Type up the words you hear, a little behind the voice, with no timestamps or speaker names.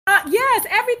Yes,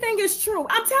 everything is true.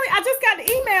 I'm telling you, I just got the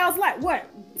emails like what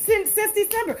since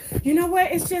December. You know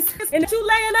what? It's just and you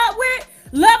laying up with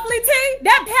Lovely T.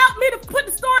 That helped me to put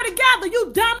the story together.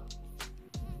 You dumb.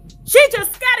 She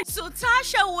just got it. So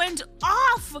Tasha went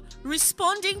off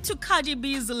responding to Cardi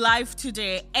B's live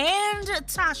today, and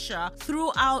Tasha threw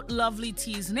out Lovely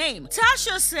T's name.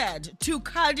 Tasha said to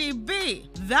Cardi B,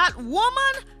 "That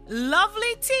woman,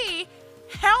 Lovely T,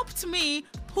 helped me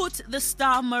put the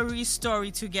Star Marie story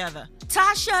together."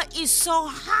 Tasha is so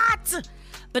hot.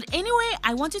 But anyway,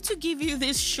 I wanted to give you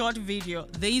this short video.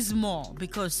 There is more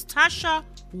because Tasha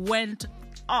went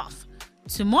off.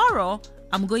 Tomorrow,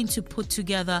 I'm going to put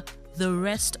together the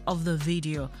rest of the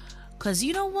video because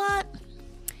you know what?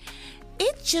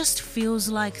 It just feels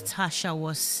like Tasha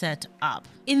was set up.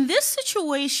 In this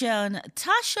situation,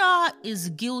 Tasha is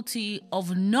guilty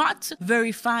of not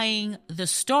verifying the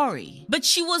story, but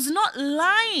she was not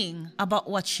lying about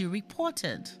what she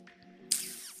reported.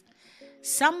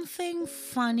 Something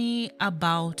funny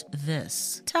about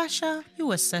this. Tasha, you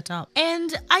were set up.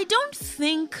 And I don't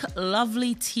think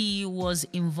Lovely T was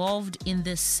involved in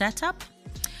this setup.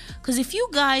 Because if you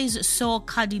guys saw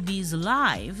Cardi B's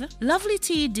live, Lovely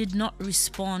T did not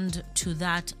respond to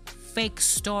that fake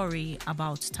story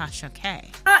about Tasha K.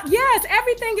 Yes,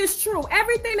 everything is true.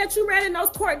 Everything that you read in those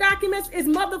court documents is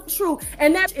mother true.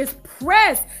 And that is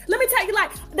pressed. Let me tell you,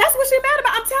 like, that's what she mad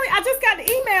about. I'm telling you, I just got the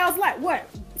emails like what?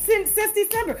 Since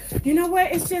December. You know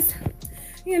what? It's just,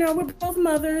 we're both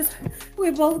mothers.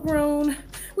 We're both grown.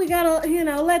 We gotta,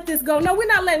 let this go. No, we're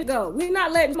not letting go. We're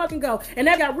not letting fucking go. And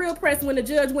that got real pressed when the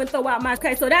judge went throw out my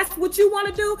case. So that's what you want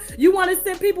to do? You want to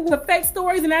send people with fake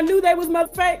stories and I knew they was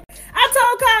mother fake? I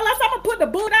told Carlos I'm going to put the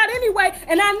boot out anyway.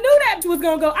 And I knew that she was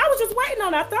going to go. I was just waiting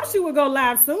on her. I thought she would go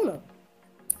live sooner.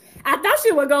 I thought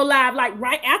she would go live like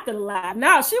right after the live.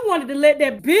 No, she wanted to let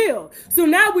that build. So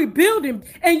now we building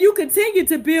and you continue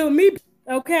to build me.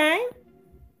 Okay.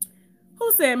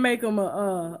 Who said make them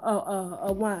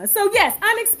a wine? So yes,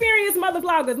 unexperienced mother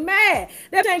vloggers mad.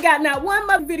 That ain't got not one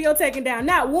mother video taken down.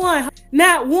 Not one.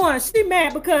 Not one. She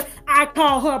mad because I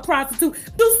call her a prostitute.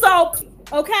 Do so.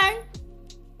 Okay.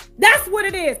 That's what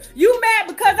it is. You mad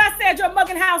because I said your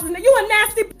mugging house. You a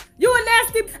nasty.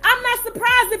 I'm not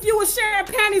surprised if you were sharing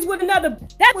panties with another.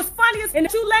 That was funniest.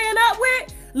 And you laying up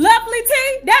with Lovely T.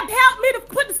 That helped me to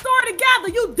put the story together.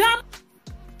 You dumb.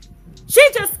 She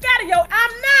just scattered yo.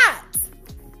 I'm not.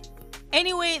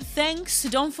 Anyway, thanks.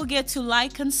 Don't forget to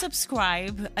like and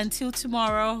subscribe. Until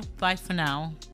tomorrow. Bye for now.